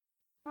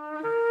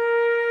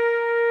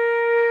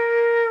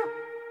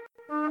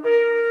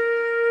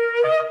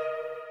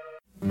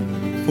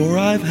For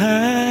I've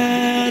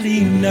had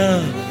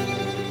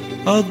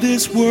enough of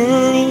this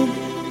world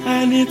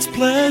and its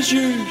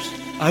pleasures.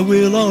 I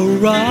will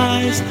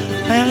arise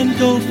and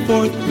go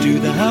forth to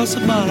the house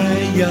of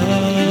my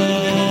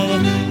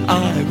God.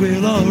 I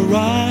will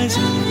arise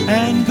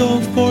and go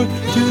forth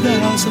to the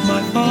house of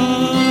my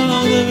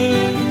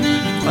Father.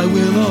 I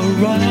will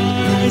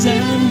arise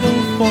and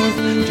go forth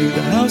to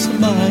the house of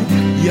my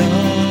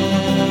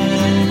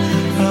God.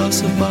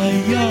 House of my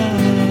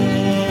God.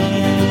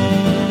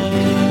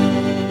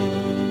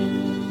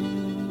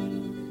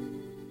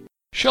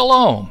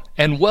 Shalom,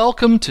 and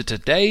welcome to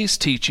today's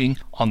teaching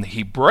on the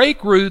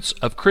Hebraic roots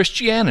of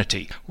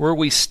Christianity, where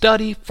we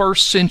study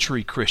first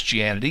century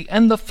Christianity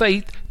and the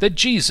faith that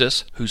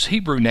Jesus, whose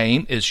Hebrew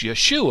name is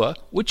Yeshua,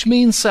 which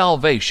means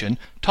salvation,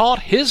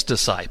 taught his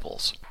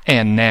disciples.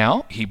 And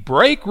now,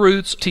 Hebraic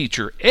roots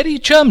teacher Eddie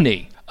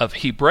Chumney of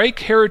Hebraic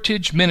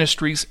Heritage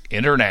Ministries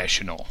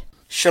International.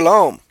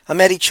 Shalom. I'm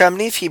Eddie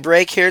Chumney of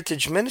Hebraic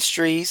Heritage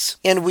Ministries,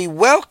 and we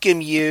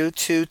welcome you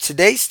to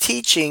today's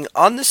teaching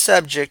on the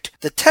subject,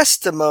 the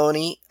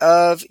testimony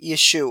of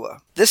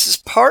Yeshua. This is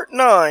part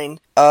 9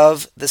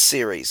 of the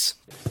series.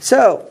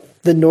 So,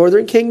 the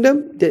northern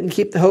kingdom didn't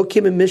keep the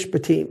Hokim and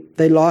Mishpatim.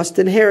 They lost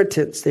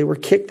inheritance. They were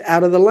kicked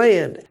out of the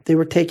land. They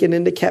were taken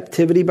into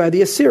captivity by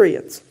the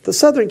Assyrians. The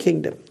southern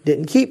kingdom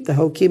didn't keep the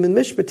Hokim and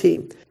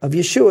Mishpatim of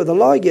Yeshua, the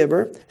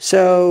lawgiver.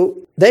 So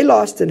they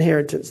lost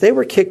inheritance. They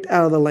were kicked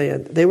out of the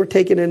land. They were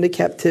taken into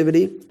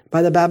captivity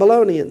by the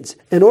Babylonians.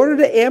 In order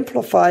to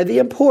amplify the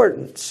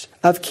importance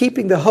of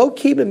keeping the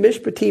Hokim and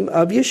Mishpatim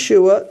of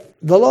Yeshua,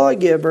 the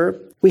lawgiver,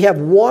 we have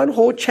one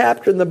whole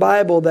chapter in the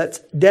Bible that's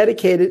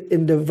dedicated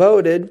and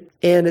devoted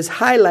and is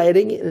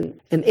highlighting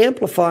and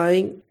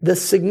amplifying the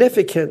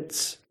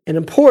significance and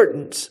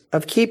importance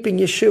of keeping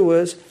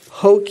Yeshua's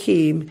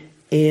Hokim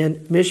and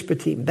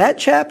Mishpatim. That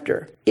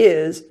chapter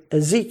is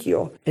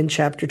Ezekiel in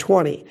chapter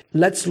 20.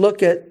 Let's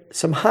look at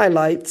some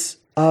highlights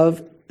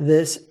of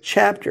this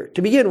chapter.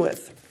 To begin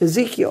with,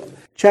 Ezekiel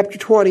chapter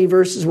 20,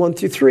 verses 1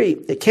 through 3.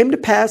 It came to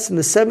pass in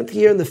the 7th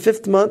year, in the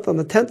 5th month, on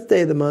the 10th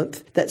day of the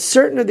month, that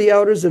certain of the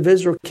elders of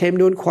Israel came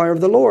to inquire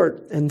of the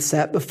Lord, and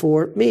sat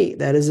before me,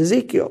 that is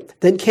Ezekiel.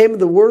 Then came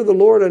the word of the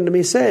Lord unto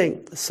me,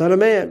 saying, Son of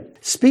man,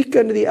 speak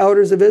unto the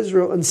elders of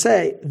Israel, and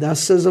say,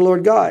 Thus says the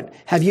Lord God,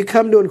 have you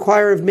come to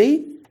inquire of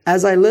me?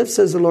 As I live,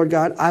 says the Lord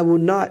God, I will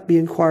not be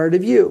inquired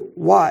of you.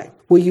 Why?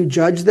 Will you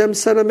judge them,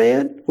 son of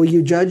man? Will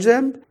you judge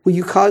them? Will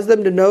you cause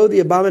them to know the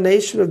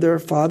abomination of their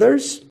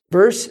fathers?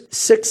 Verse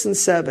 6 and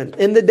 7.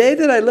 In the day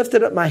that I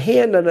lifted up my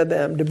hand unto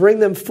them to bring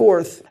them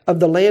forth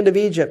of the land of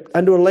Egypt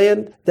unto a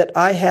land that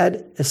I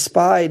had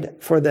espied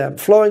for them,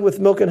 flowing with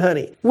milk and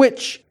honey,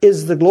 which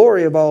is the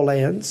glory of all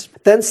lands,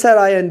 then said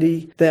I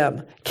unto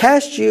them,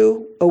 Cast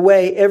you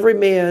away every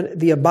man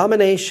the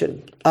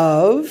abomination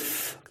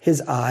of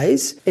his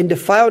eyes, and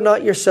defile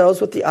not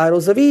yourselves with the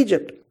idols of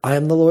Egypt. I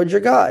am the Lord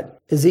your God.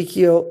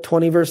 Ezekiel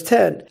 20 verse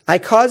 10. I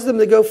caused them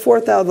to go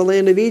forth out of the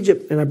land of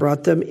Egypt, and I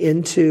brought them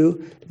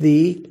into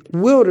the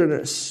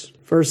wilderness.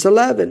 Verse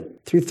 11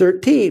 through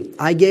 13.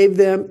 I gave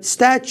them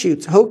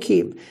statutes,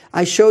 Hokim.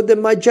 I showed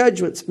them my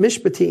judgments,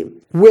 Mishpatim,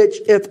 which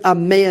if a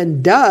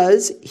man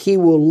does, he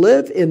will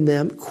live in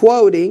them,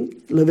 quoting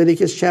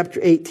Leviticus chapter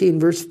 18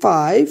 verse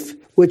 5,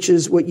 which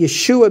is what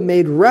Yeshua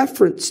made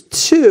reference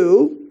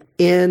to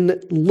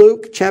in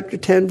Luke chapter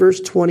 10 verse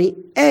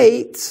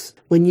 28,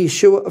 when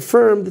Yeshua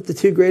affirmed that the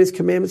two greatest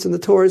commandments in the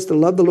Torah is to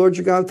love the Lord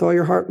your God with all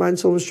your heart, mind,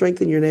 soul, and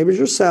strength, and your neighbors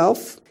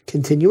yourself.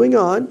 Continuing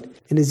on,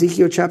 in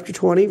Ezekiel chapter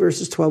 20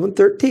 verses 12 and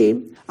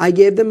 13, I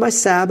gave them my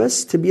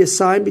Sabbaths to be a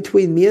sign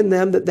between me and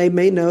them, that they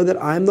may know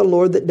that I am the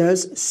Lord that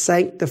does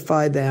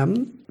sanctify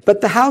them.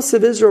 But the house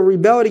of Israel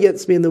rebelled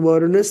against me in the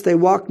wilderness. They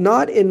walked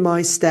not in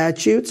my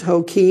statutes,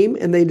 Hokim,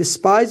 and they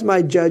despised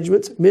my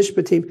judgments,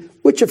 Mishpatim,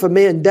 which if a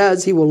man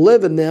does, he will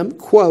live in them,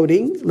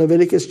 quoting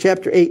Leviticus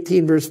chapter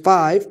 18, verse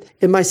 5.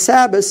 In my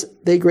Sabbaths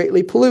they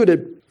greatly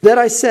polluted. Then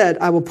I said,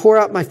 I will pour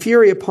out my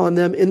fury upon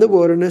them in the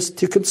wilderness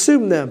to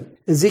consume them.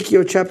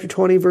 Ezekiel chapter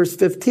 20, verse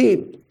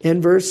 15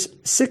 and verse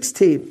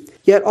 16.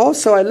 Yet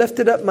also I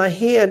lifted up my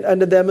hand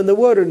unto them in the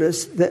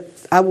wilderness, that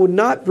I will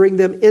not bring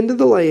them into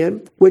the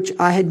land which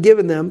I had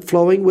given them,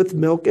 flowing with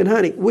milk and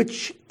honey,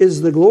 which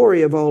is the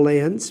glory of all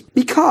lands,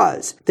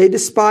 because they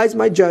despised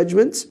my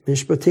judgments,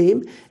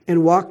 Mishpatim,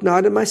 and walked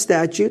not in my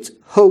statutes,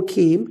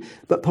 Hokim,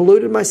 but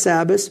polluted my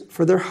Sabbaths,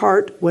 for their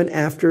heart went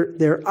after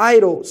their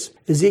idols.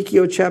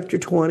 Ezekiel chapter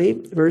 20,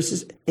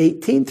 verses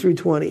 18 through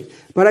 20.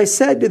 But I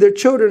said to their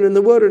children in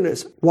the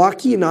wilderness,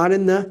 Walk ye not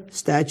in the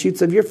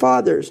statutes of your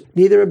fathers,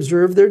 neither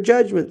observe their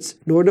judgments,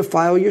 nor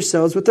defile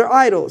yourselves with their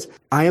idols.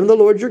 I am the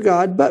Lord your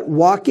God, but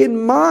walk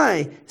in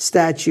my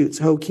statutes,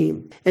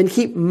 Hokim, and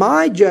keep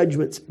my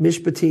judgments,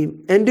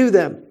 Mishpatim, and do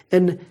them,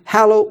 and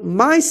hallow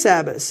my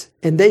Sabbaths,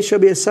 and they shall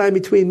be a sign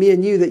between me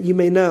and you, that you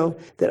may know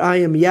that I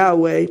am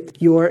Yahweh,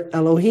 your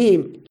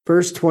Elohim.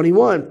 Verse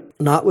 21.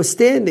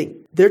 Notwithstanding,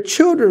 Their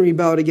children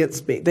rebelled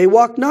against me. They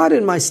walked not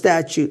in my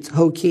statutes,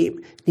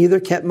 Hokim, neither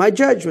kept my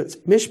judgments,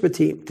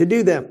 Mishpatim, to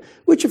do them,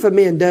 which if a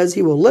man does,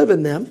 he will live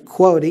in them,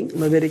 quoting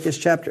Leviticus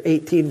chapter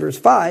 18, verse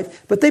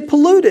 5. But they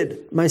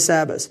polluted my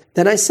Sabbaths.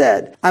 Then I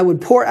said, I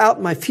would pour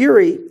out my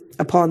fury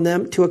upon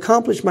them to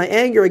accomplish my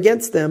anger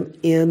against them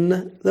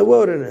in the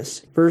wilderness.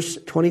 Verse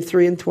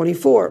 23 and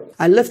 24.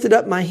 I lifted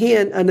up my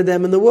hand unto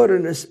them in the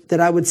wilderness, that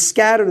I would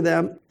scatter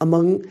them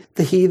among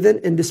the heathen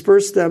and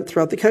disperse them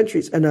throughout the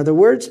countries. In other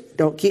words,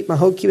 don't keep my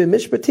Hokim and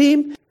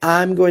Mishpatim.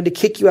 I'm going to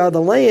kick you out of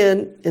the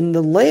land, and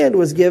the land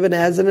was given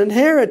as an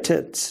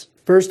inheritance.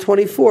 Verse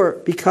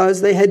 24,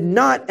 because they had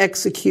not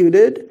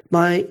executed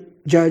my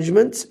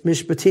judgments,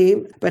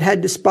 Mishpatim, but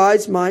had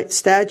despised my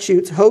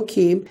statutes,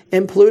 Hokim,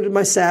 and polluted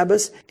my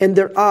Sabbaths, and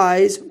their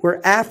eyes were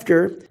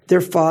after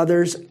their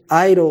fathers'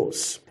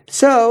 idols.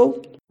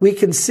 So, we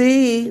can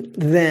see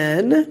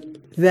then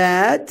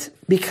that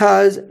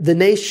because the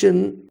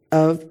nation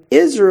of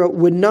Israel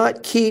would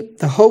not keep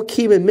the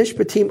Hokim and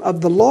Mishpatim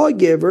of the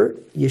lawgiver,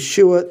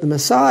 Yeshua the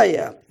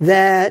Messiah,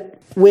 that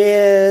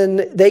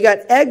when they got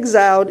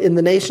exiled in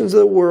the nations of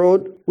the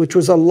world, which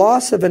was a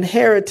loss of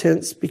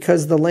inheritance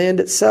because the land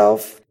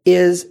itself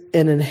is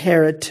an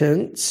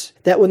inheritance,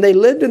 that when they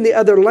lived in the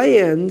other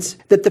lands,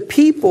 that the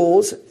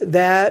peoples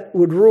that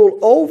would rule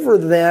over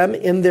them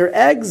in their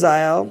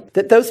exile,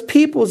 that those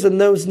peoples and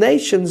those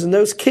nations and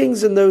those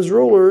kings and those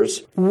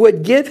rulers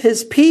would give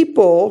his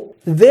people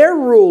their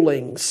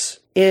rulings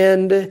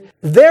and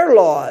their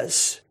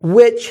laws,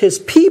 which his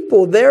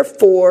people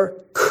therefore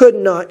could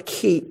not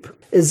keep.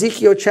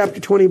 Ezekiel chapter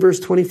 20, verse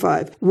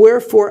 25.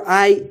 Wherefore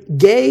I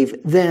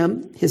gave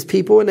them, his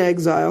people in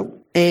exile,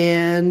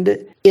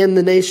 and in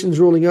the nations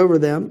ruling over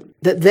them,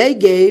 that they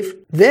gave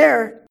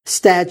their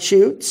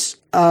statutes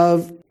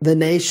of the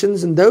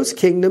nations and those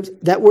kingdoms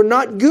that were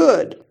not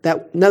good.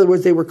 That, in other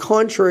words, they were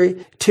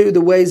contrary to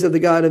the ways of the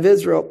God of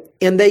Israel.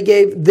 And they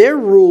gave their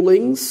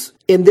rulings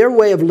in their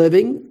way of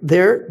living,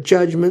 their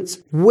judgments,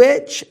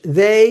 which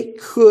they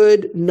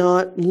could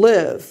not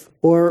live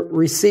or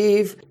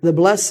receive the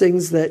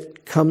blessings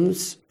that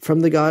comes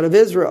from the God of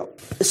Israel.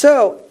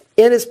 So,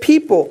 in his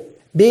people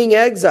being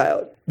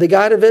exiled, the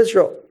God of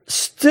Israel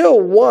still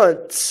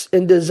wants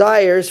and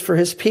desires for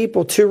his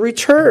people to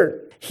return.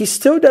 He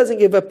still doesn't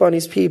give up on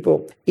his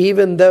people,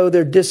 even though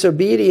they're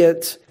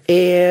disobedient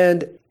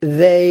and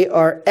they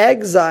are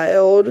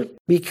exiled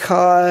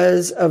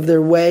because of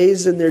their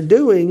ways and their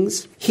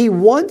doings. He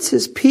wants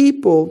his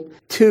people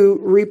to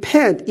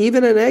repent,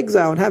 even in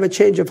exile, and have a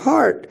change of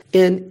heart.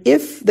 And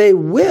if they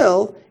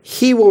will,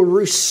 he will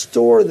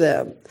restore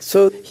them.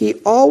 So he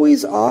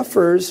always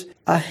offers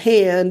a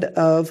hand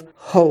of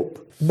hope.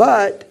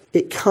 But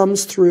it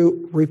comes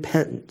through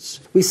repentance.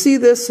 We see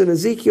this in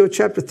Ezekiel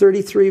chapter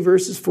 33,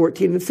 verses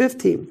 14 and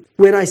 15.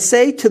 When I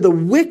say to the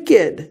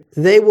wicked,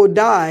 they will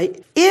die,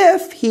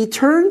 if he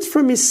turns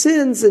from his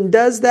sins and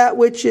does that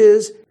which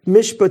is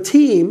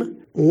mishpatim,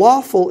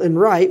 lawful and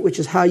right, which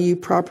is how you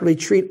properly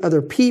treat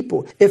other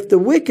people. If the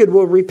wicked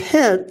will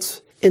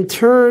repent and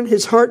turn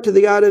his heart to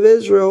the God of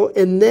Israel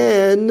and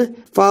then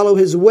follow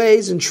his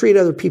ways and treat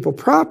other people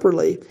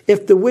properly.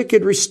 If the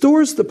wicked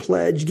restores the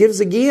pledge, gives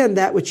again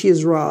that which he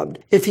has robbed.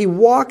 If he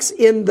walks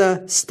in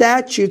the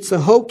statutes, the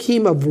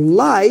Hokim of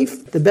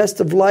life, the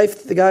best of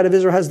life that the God of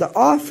Israel has to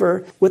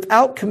offer,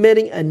 without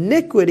committing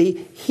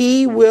iniquity,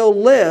 he will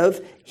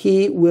live,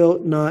 he will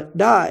not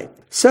die.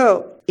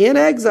 So, in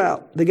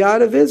exile, the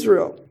God of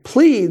Israel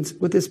pleads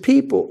with his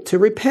people to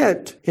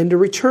repent and to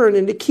return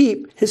and to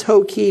keep his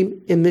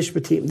Hokim and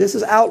Mishpatim. This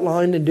is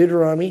outlined in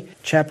Deuteronomy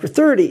chapter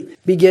 30,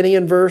 beginning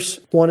in verse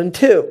 1 and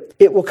 2.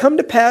 It will come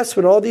to pass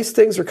when all these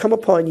things are come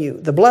upon you,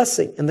 the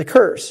blessing and the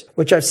curse,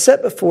 which I've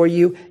set before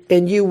you,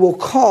 and you will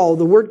call,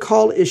 the word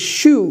call is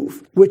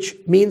shuv, which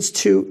means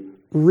to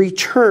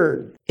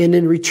return. And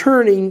in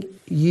returning,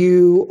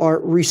 you are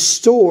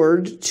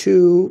restored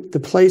to the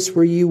place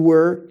where you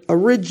were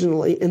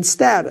originally in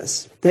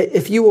status. That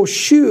if you will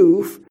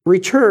shuv,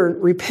 return,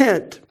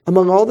 repent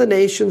among all the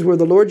nations where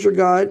the Lord your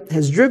God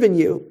has driven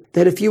you,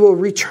 that if you will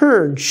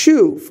return,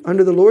 shuv,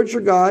 under the Lord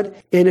your God,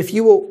 and if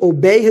you will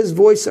obey his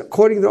voice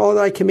according to all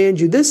that I command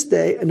you this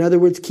day, in other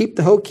words, keep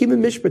the Hokim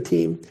and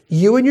Mishpatim,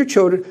 you and your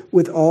children,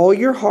 with all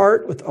your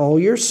heart, with all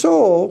your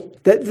soul,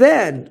 that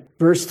then,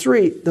 verse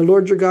 3, the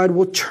Lord your God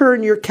will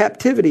turn your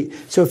captivity.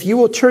 So if you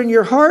will turn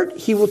your heart,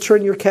 he will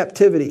turn your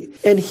captivity.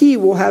 And he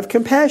will have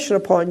compassion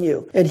upon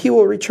you. And he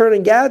will return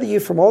and gather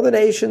you from all the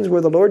nations where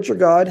the Lord your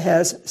God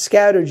has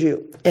scattered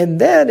you. And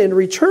then in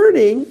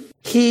returning,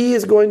 he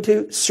is going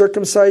to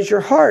circumcise your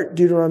heart,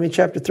 Deuteronomy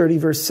chapter 30,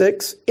 verse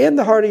 6, and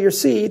the heart of your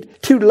seed,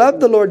 to love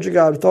the Lord your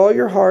God with all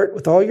your heart,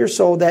 with all your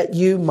soul, that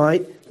you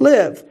might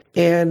live.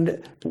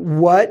 And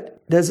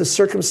what does a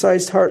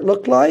circumcised heart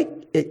look like?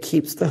 It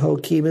keeps the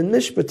Hokim and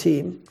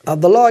Mishpatim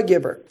of the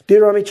lawgiver.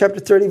 Deuteronomy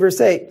chapter 30,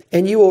 verse 8.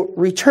 And you will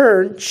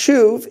return,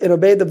 shuv, and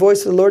obey the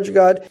voice of the Lord your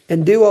God,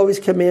 and do all his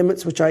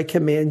commandments which I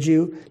command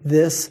you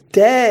this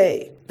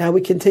day. Now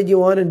we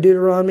continue on in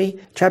Deuteronomy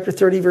chapter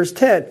 30, verse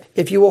 10.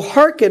 If you will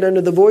hearken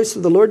unto the voice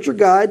of the Lord your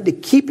God, to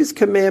keep his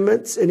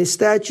commandments and his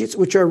statutes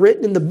which are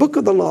written in the book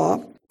of the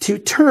law, to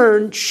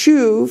turn,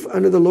 shuv,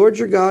 unto the Lord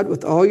your God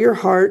with all your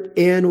heart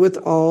and with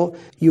all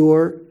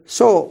your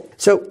soul.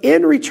 So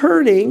in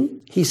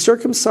returning, he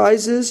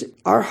circumcises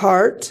our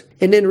heart,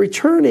 and in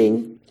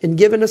returning and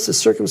giving us a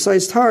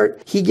circumcised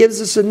heart, he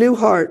gives us a new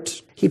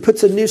heart. He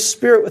puts a new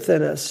spirit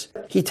within us.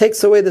 He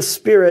takes away the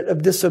spirit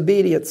of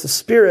disobedience, the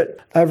spirit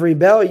of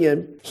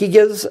rebellion. He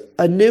gives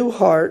a new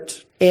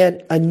heart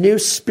and a new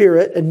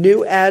spirit, a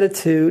new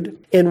attitude,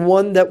 and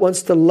one that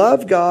wants to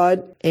love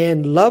God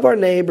and love our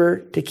neighbor,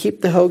 to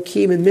keep the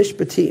Hokim and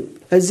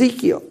Mishpatim.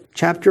 Ezekiel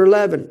chapter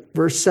 11,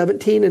 verse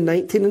 17 and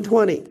 19 and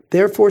 20.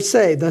 Therefore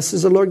say, thus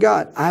is the Lord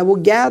God, I will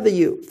gather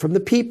you from the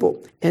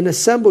people and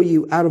assemble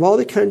you out of all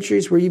the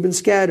countries where you've been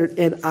scattered,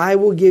 and I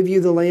will give you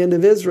the land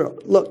of Israel.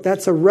 Look,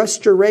 that's a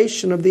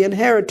restoration of the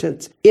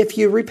inheritance if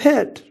you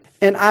repent.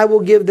 And I will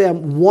give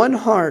them one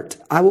heart.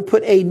 I will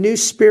put a new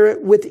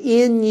spirit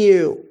within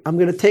you. I'm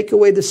going to take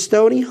away the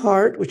stony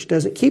heart, which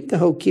doesn't keep the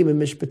Hokim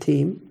and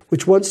Mishpatim,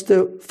 which wants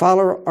to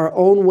follow our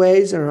own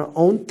ways and our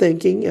own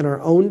thinking and our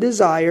own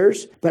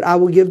desires. But I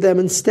will give them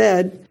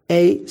instead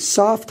a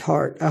soft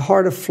heart, a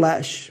heart of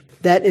flesh,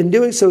 that in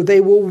doing so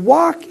they will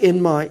walk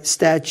in my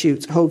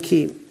statutes,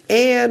 Hokim,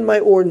 and my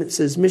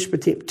ordinances,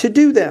 Mishpatim, to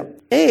do them.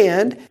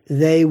 And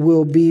they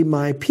will be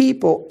my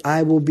people.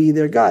 I will be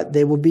their God.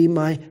 They will be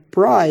my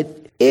bride.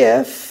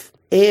 If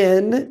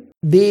in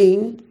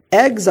being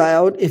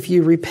exiled, if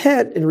you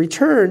repent and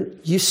return,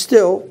 you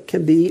still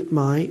can be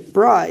my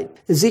bride.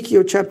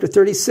 Ezekiel chapter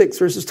 36,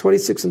 verses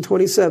 26 and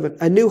 27.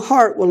 A new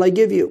heart will I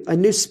give you. A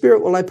new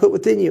spirit will I put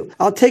within you.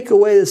 I'll take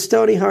away the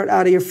stony heart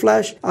out of your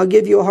flesh. I'll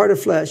give you a heart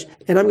of flesh.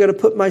 And I'm going to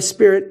put my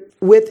spirit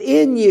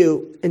within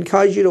you and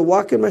cause you to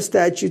walk in my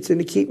statutes and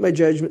to keep my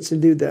judgments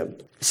and do them.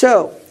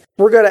 So,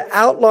 we're going to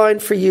outline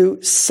for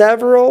you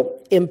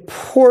several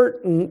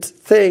important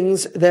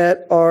things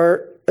that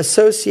are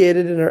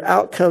associated and are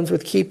outcomes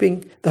with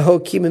keeping the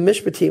Hokim and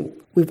Mishpatim.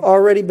 We've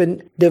already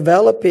been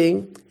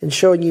developing and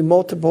showing you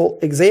multiple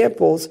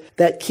examples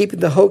that keeping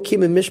the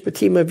Hokim and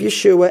Mishpatim of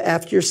Yeshua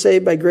after you're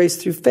saved by grace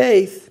through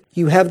faith,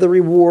 you have the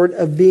reward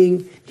of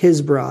being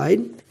his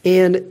bride.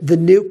 And the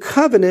new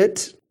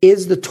covenant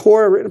is the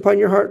Torah written upon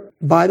your heart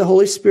by the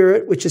Holy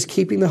Spirit, which is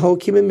keeping the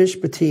Hokim and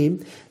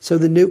Mishpatim. So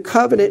the new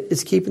covenant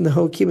is keeping the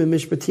Hokim and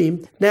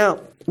Mishpatim. Now,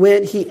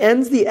 when he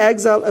ends the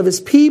exile of his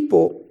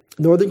people,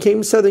 Northern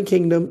Kingdom, Southern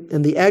Kingdom,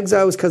 and the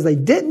exile was because they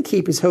didn't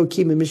keep his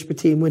Hokim and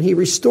Mishpatim. When he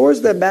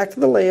restores them back to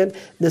the land,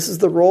 this is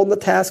the role and the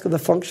task of the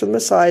function of the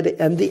Messiah,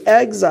 to end the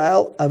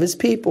exile of his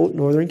people,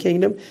 Northern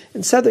Kingdom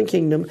and Southern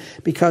Kingdom,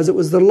 because it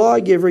was the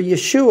lawgiver,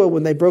 Yeshua,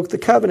 when they broke the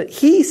covenant,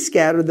 he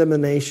scattered them the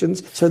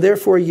nations. So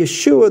therefore,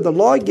 Yeshua, the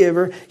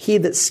lawgiver, he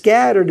that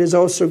scattered is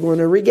also going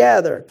to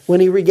regather. When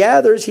he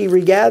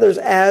regathers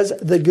as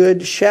the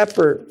good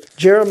shepherd.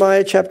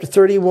 Jeremiah chapter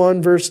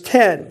 31, verse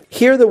 10.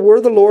 Hear the word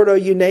of the Lord, O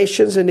you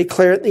nations, and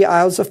declare it in the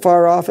isles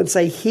afar off, and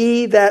say,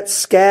 he that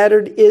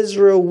scattered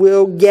Israel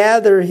will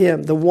gather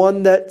him. The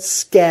one that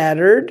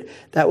scattered,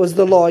 that was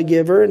the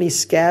lawgiver, and he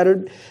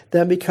scattered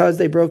them because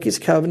they broke his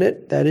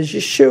covenant. That is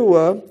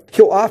Yeshua.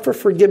 He'll offer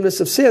forgiveness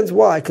of sins.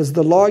 Why? Because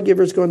the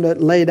lawgiver is going to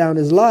lay down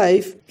his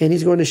life, and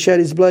he's going to shed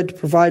his blood to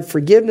provide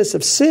forgiveness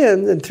of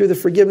sin, and through the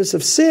forgiveness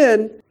of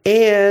sin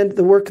and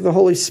the work of the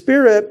Holy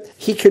Spirit,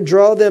 he can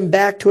draw them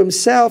back to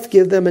himself,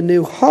 give them a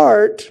new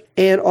heart,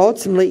 and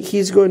ultimately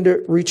he's going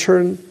to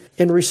return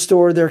and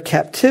restore their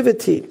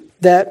captivity.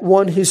 That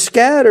one who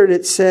scattered,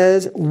 it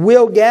says,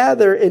 will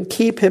gather and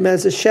keep him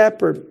as a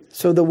shepherd.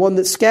 So the one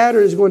that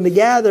scattered is going to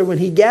gather. When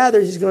he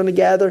gathers, he's going to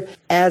gather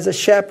as a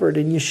shepherd.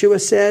 And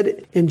Yeshua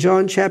said in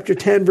John chapter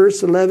 10,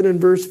 verse 11 and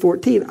verse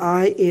 14,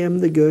 I am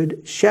the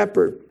good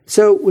shepherd.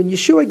 So when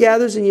Yeshua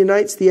gathers and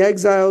unites the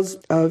exiles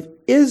of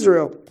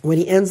Israel, when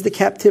he ends the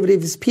captivity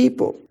of his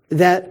people,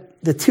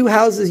 that the two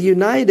houses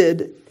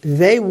united,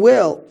 they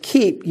will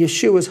keep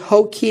Yeshua's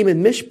Hokim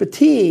and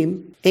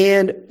Mishpatim.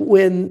 And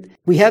when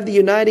we have the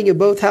uniting of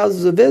both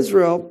houses of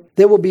Israel,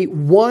 there will be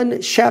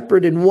one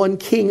shepherd and one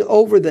king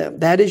over them.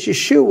 That is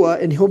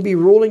Yeshua, and he'll be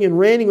ruling and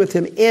reigning with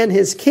him in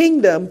his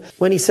kingdom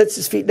when he sets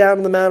his feet down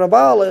on the Mount of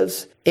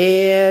Olives,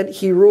 and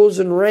he rules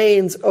and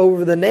reigns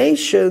over the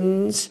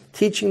nations,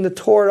 teaching the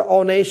Torah to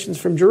all nations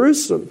from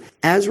Jerusalem,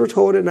 as we're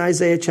told in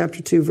Isaiah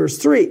chapter 2, verse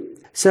 3.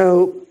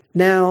 So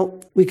now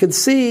we can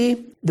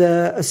see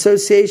the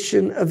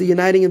association of the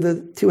uniting of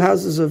the two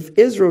houses of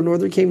Israel,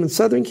 Northern Kingdom and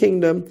Southern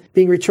Kingdom,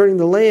 being returning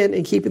the land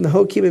and keeping the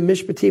Hokim and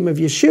Mishpatim of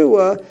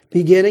Yeshua,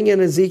 beginning in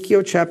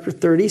Ezekiel chapter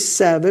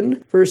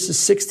 37, verses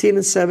 16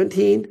 and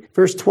 17,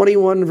 verse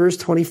 21 and verse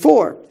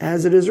 24,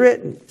 as it is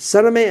written,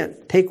 Son of man,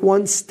 take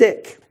one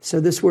stick. So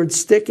this word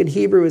stick in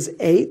Hebrew is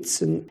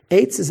eitz, and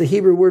eitz is a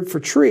Hebrew word for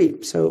tree.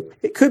 So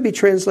it could be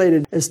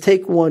translated as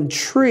take one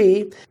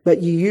tree,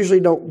 but you usually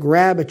don't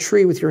grab a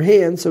tree with your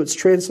hand, so it's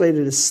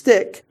translated as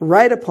stick.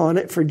 Write upon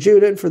it for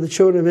Judah and for the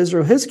children of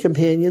Israel, his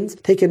companions.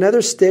 Take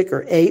another stick,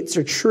 or eitz,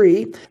 or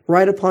tree.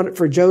 Write upon it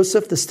for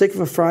Joseph, the stick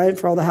of Ephraim,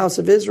 for all the house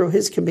of Israel,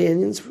 his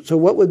companions. So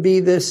what would be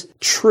this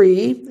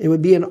tree? It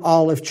would be an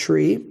olive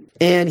tree.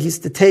 And he's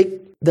to take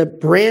the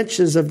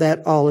branches of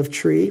that olive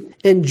tree,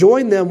 and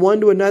join them one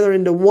to another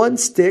into one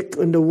stick,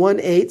 into one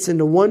eighth,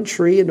 into one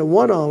tree, into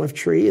one olive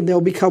tree, and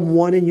they'll become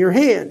one in your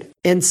hand.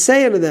 And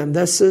say unto them,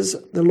 thus says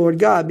the Lord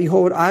God,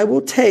 behold, I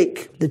will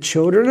take the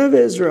children of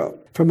Israel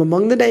from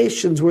among the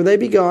nations where they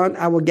be gone.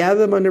 I will gather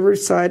them on every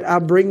side. I'll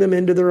bring them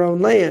into their own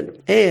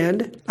land.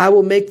 And I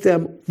will make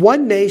them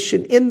one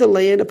nation in the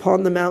land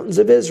upon the mountains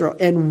of Israel.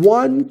 And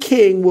one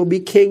king will be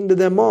king to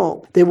them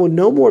all. They will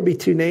no more be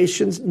two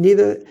nations,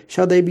 neither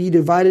shall they be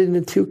divided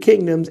into two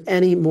kingdoms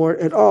any more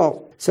at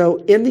all.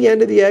 So in the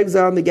end of the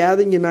exile and the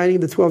gathering, uniting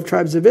of the 12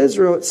 tribes of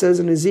Israel, it says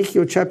in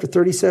Ezekiel chapter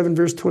 37,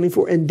 verse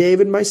 24, and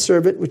David my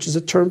servant, which is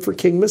a term for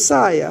King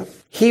Messiah,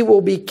 he will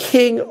be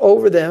king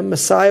over them.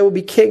 Messiah will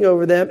be king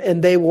over them,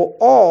 and they will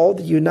all,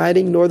 the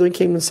uniting northern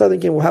kingdom and southern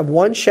kingdom, will have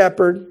one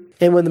shepherd.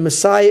 And when the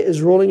Messiah is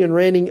ruling and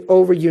reigning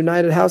over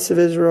united house of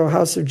Israel,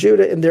 house of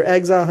Judah, and their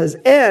exile has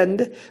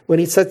ended, when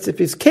he sets up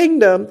his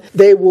kingdom,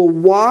 they will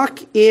walk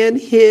in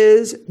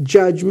his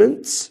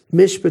judgments,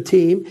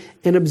 mishpatim,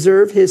 and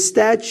observe his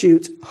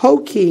statutes,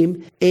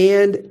 hokim,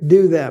 and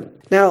do them.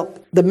 Now,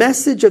 the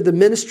message of the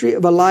ministry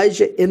of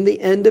Elijah in the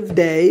end of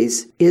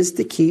days is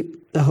to keep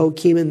the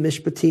hokim and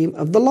mishpatim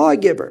of the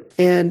lawgiver.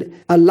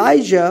 And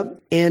Elijah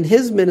and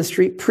his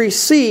ministry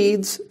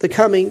precedes the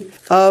coming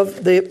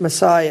of the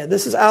Messiah.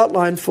 This is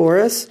outlined for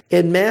us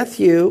in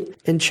Matthew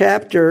in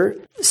chapter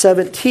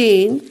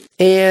 17,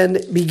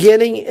 and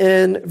beginning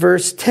in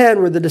verse 10,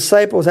 where the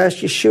disciples asked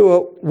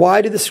Yeshua,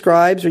 why do the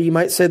scribes, or you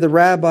might say the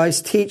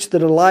rabbis, teach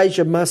that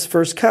Elijah must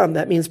first come?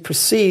 That means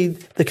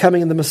precede the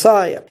coming of the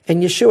Messiah.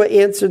 And Yeshua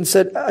answered and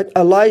said,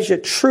 Elijah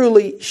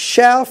truly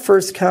shall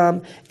first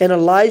come, and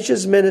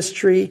Elijah's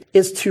ministry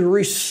is to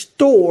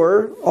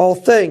restore all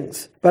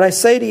things. But I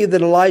say to you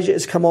that Elijah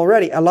is come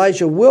already.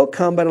 Elijah will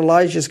come, but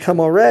Elijah is come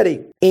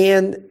already.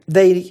 And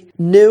they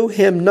knew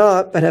him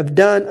not, but have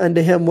done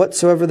unto him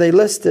whatsoever they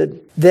listed.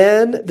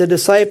 Then the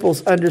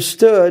disciples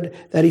understood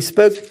that he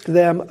spoke to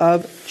them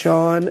of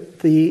John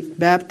the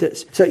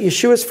Baptist. So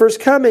Yeshua's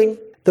first coming,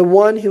 the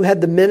one who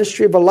had the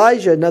ministry of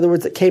Elijah, in other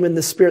words, that came in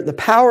the spirit and the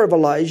power of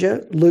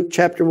Elijah, Luke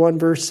chapter 1,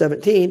 verse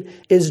 17,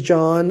 is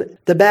John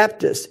the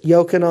Baptist,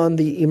 Yochanan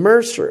the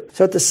Immerser.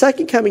 So at the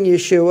second coming of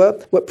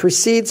Yeshua, what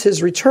precedes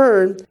his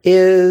return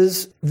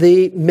is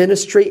the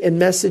ministry and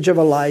message of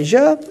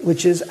Elijah,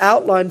 which is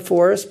outlined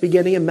for us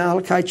beginning in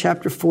Malachi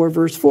chapter 4,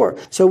 verse 4.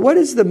 So what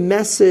is the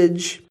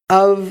message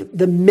of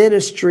the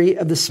ministry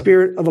of the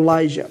spirit of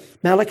Elijah?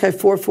 Malachi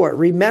 4:4.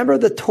 Remember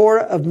the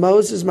Torah of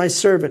Moses my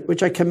servant,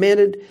 which I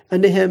commanded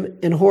unto him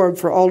in Horeb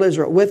for all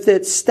Israel, with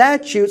its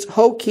statutes,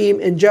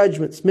 hokim, and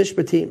judgments,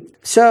 mishpatim.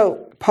 So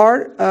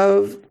part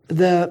of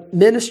the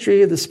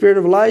ministry of the spirit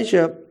of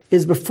Elijah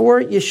is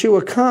before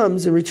Yeshua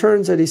comes and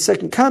returns at his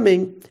second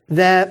coming,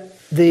 that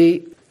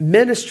the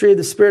ministry of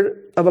the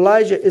spirit of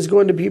Elijah is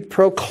going to be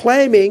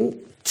proclaiming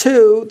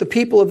to the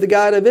people of the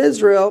God of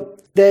Israel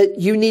that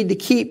you need to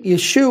keep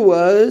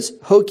Yeshua's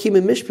hokim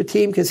and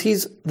mishpatim because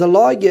he's the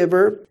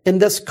lawgiver, and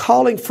thus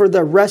calling for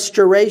the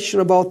restoration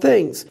of all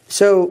things.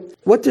 So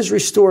what does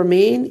restore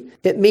mean?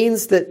 It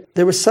means that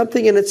there was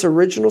something in its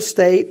original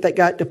state that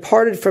got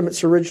departed from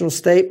its original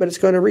state, but it's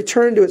going to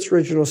return to its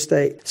original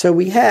state. So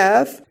we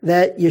have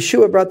that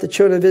Yeshua brought the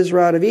children of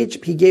Israel out of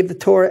Egypt. He gave the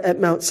Torah at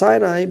Mount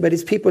Sinai, but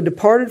his people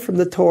departed from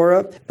the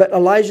Torah. But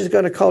Elijah is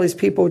going to call his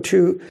people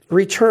to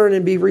return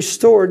and be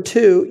restored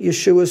to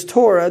Yeshua's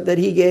Torah that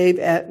he gave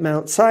at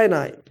Mount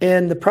Sinai.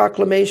 And the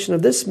proclamation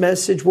of this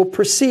message will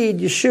precede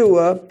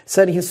Yeshua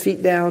setting his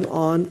feet down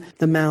on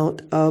the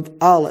Mount of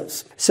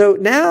Olives. So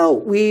now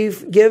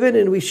we've given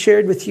and we've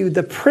shared with you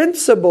the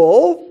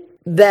principle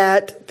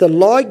that the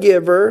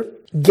lawgiver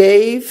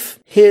gave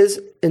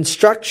his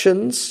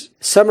instructions,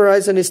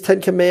 summarized in his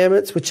 10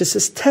 Commandments, which is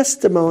his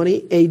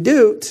testimony,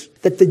 edut,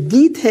 that the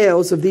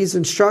details of these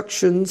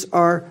instructions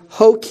are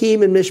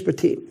hokim and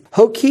mishpatim.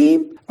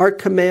 Hokim are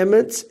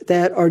commandments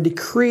that are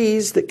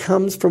decrees that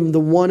comes from the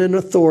one in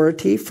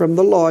authority, from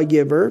the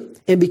lawgiver.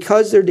 And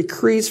because they're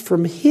decrees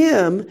from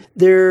him,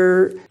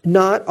 they're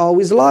not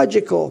always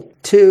logical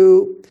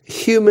to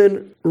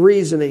human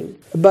reasoning.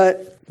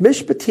 But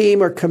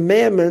mishpatim are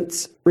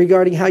commandments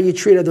regarding how you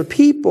treat other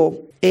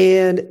people,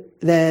 and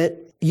that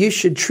you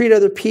should treat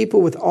other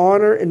people with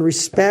honor and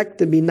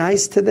respect and be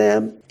nice to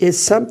them is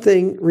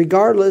something,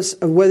 regardless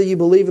of whether you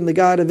believe in the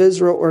God of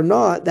Israel or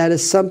not, that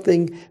is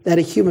something that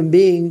a human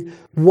being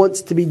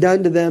wants to be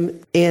done to them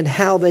and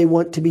how they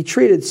want to be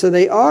treated. So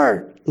they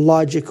are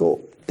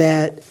logical,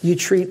 that you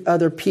treat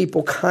other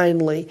people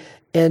kindly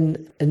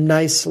and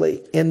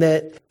nicely, and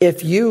that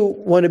if you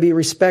want to be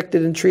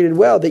respected and treated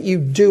well, that you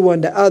do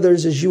unto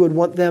others as you would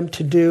want them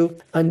to do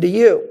unto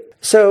you.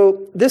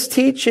 So this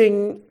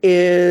teaching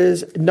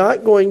is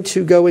not going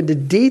to go into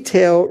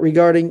detail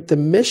regarding the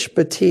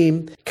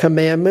mishpatim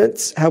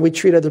commandments, how we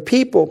treat other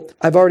people.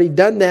 I've already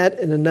done that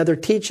in another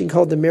teaching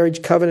called the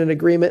Marriage Covenant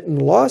Agreement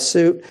and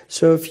Lawsuit.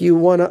 So if you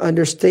want to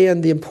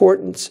understand the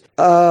importance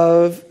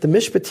of the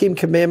mishpatim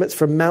commandments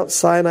from Mount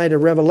Sinai to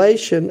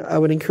Revelation, I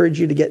would encourage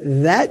you to get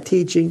that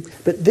teaching.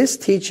 But this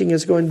teaching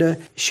is going to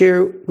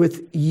share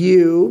with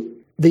you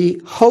the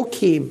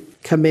Hokim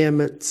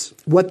commandments,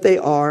 what they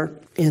are,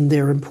 and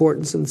their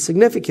importance and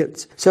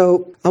significance.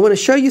 So I want to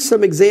show you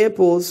some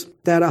examples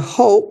that a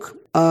Hok,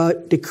 a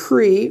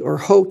decree, or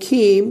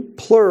Hokim,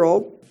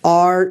 plural,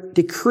 are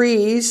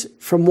decrees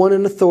from one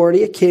in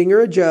authority, a king or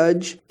a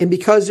judge, and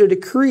because they're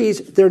decrees,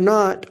 they're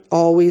not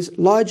always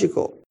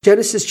logical.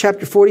 Genesis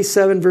chapter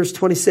 47, verse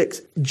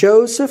 26.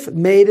 Joseph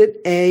made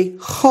it a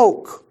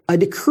Hok, a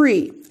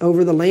decree,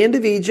 over the land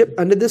of Egypt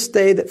unto this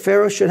day that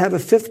Pharaoh should have a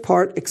fifth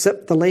part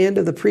except the land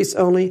of the priests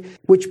only,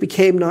 which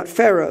became not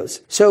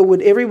Pharaoh's. So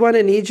would everyone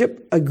in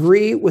Egypt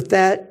agree with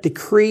that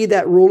decree,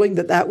 that ruling,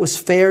 that that was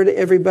fair to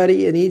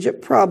everybody in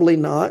Egypt? Probably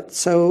not.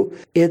 So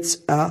it's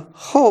a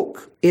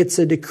Hok. It's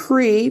a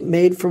decree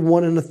made from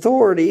one in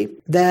authority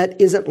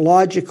that isn't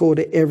logical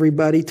to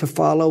everybody to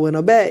follow and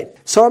obey.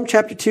 Psalm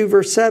chapter 2,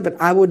 verse 7,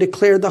 I will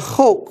declare the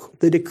Hok,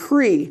 the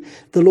decree.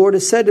 The Lord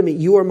has said to me,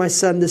 you are my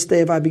son, this day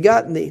have I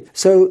begotten thee.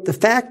 So the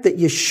fact that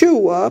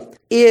Yeshua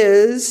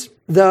is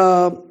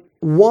the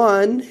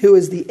one who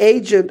is the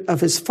agent of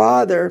his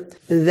Father,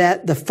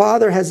 that the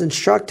Father has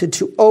instructed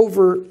to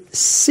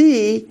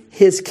oversee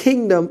his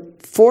kingdom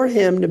for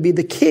him to be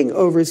the king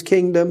over his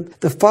kingdom.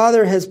 The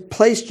Father has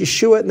placed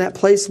Yeshua in that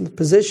place and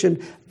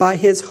position by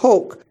his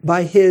Hok,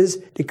 by his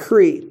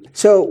decree.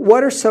 So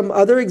what are some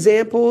other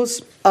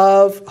examples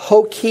of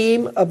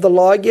Hokim, of the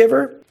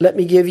lawgiver? Let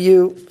me give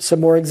you some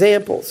more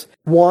examples.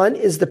 One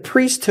is the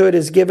priesthood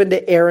is given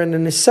to Aaron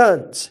and his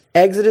sons.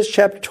 Exodus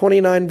chapter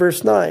 29,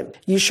 verse 9.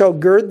 You shall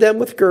gird them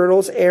with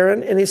girdles,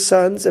 Aaron and his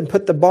sons, and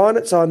put the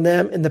bonnets on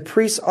them, and the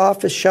priest's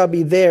office shall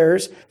be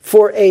theirs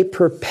for a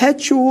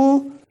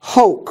perpetual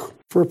Hok,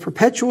 for a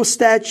perpetual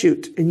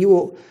statute, and you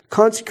will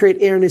consecrate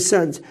Aaron and his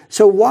sons.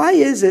 So why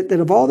is it that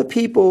of all the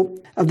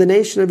people of the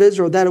nation of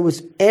Israel, that it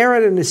was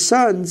Aaron and his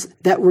sons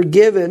that were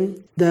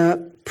given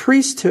the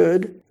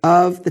priesthood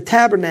of the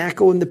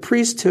tabernacle and the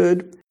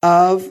priesthood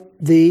of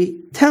the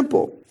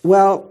temple?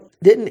 Well,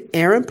 didn't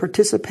Aaron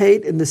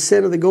participate in the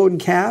sin of the golden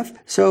calf?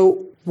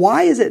 So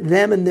why is it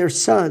them and their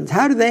sons?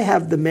 How do they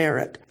have the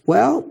merit?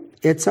 Well,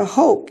 it's a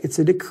Hok. It's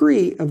a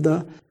decree of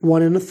the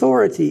one in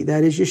authority.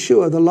 That is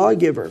Yeshua, the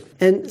lawgiver.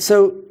 And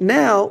so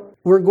now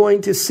we're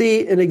going to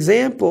see an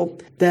example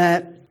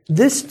that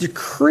this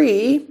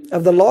decree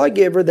of the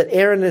lawgiver, that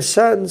Aaron and his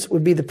sons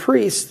would be the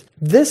priests,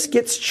 this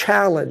gets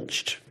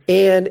challenged.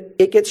 And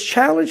it gets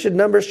challenged in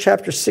Numbers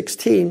chapter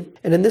 16.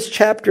 And in this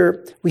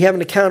chapter, we have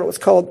an account of what's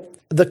called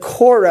the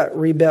Korah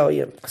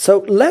rebellion. So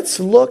let's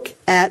look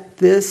at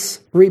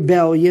this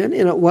rebellion,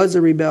 and it was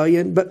a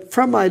rebellion, but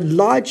from a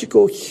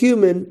logical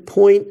human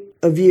point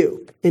of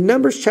view. In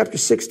Numbers chapter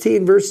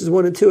 16, verses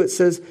 1 and 2, it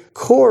says,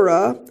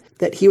 Korah,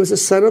 that he was a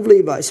son of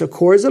Levi. So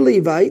Korah is a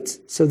Levite.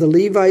 So the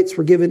Levites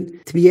were given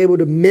to be able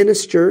to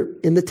minister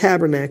in the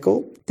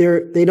tabernacle.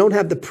 They don't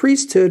have the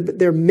priesthood, but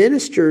they're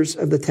ministers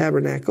of the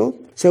tabernacle.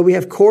 So we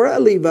have Korah, a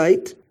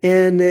Levite,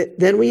 and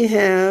then we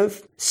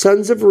have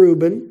sons of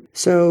Reuben.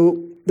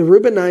 So the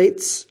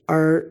Reubenites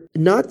are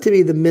not to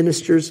be the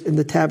ministers in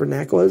the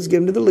tabernacle. It was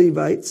given to the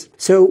Levites.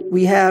 So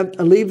we have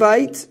a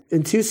Levite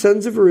and two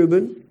sons of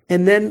Reuben.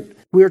 And then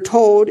we are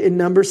told in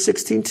Numbers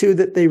 16:2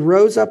 that they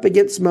rose up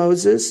against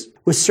Moses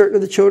with certain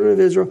of the children of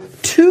Israel,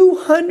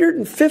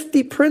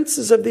 250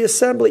 princes of the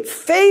assembly,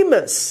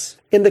 famous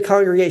in the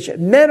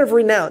congregation, men of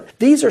renown.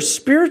 These are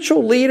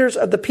spiritual leaders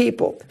of the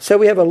people. So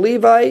we have a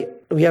Levite,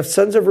 we have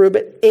sons of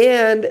Reuben,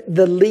 and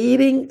the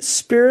leading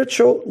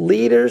spiritual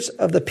leaders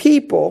of the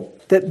people,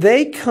 that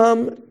they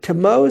come to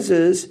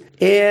Moses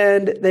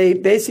and they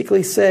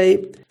basically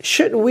say,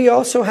 shouldn't we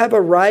also have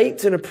a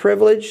right and a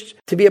privilege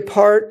to be a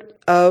part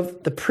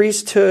of the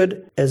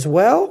priesthood as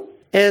well?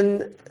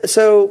 And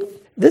so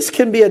this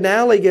can be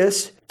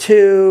analogous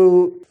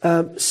to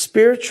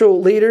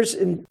spiritual leaders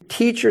and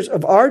teachers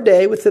of our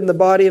day within the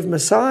body of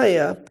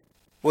Messiah.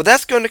 Well,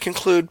 that's going to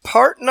conclude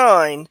part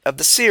 9 of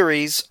the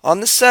series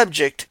on the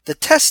subject, the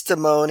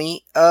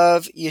testimony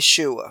of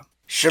Yeshua.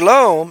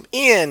 Shalom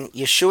in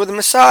Yeshua the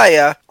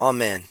Messiah.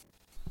 Amen.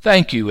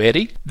 Thank you,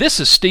 Eddie. This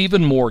is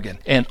Stephen Morgan,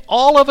 and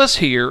all of us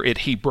here at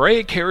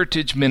Hebraic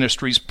Heritage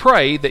Ministries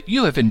pray that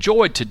you have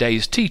enjoyed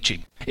today's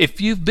teaching.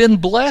 If you've been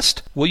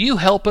blessed, will you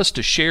help us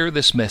to share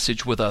this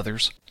message with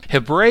others?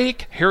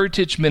 Hebraic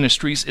Heritage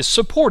Ministries is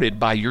supported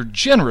by your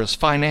generous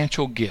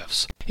financial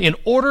gifts. In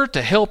order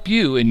to help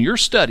you in your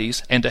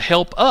studies and to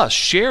help us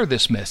share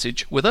this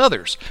message with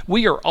others,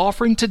 we are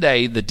offering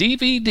today the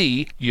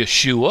DVD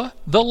Yeshua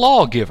the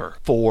Lawgiver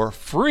for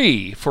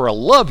free for a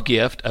love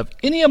gift of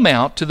any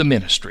amount to the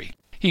ministry.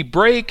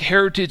 Hebraic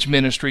Heritage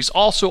Ministries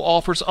also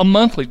offers a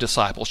monthly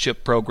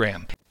discipleship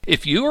program.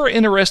 If you are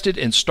interested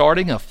in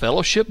starting a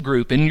fellowship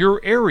group in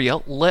your area,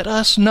 let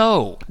us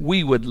know.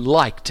 We would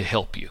like to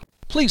help you.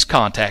 Please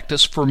contact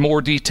us for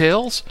more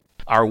details.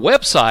 Our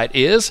website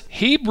is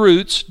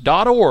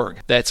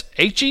Hebroots.org. That's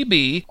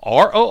Hebroots.org.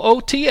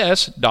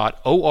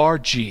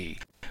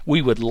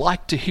 We would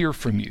like to hear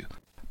from you.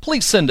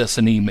 Please send us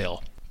an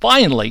email.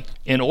 Finally,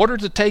 in order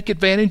to take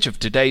advantage of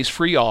today's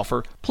free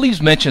offer,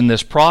 please mention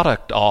this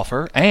product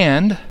offer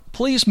and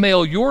please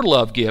mail your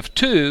love gift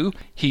to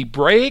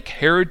Hebraic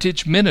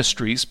Heritage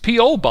Ministries,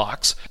 P.O.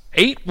 Box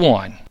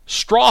 81,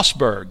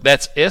 Strasburg,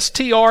 that's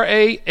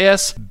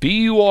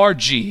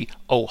Strasburg,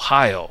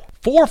 Ohio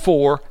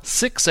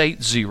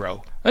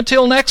 44680.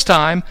 Until next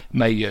time,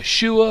 may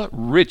Yeshua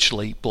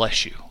richly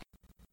bless you.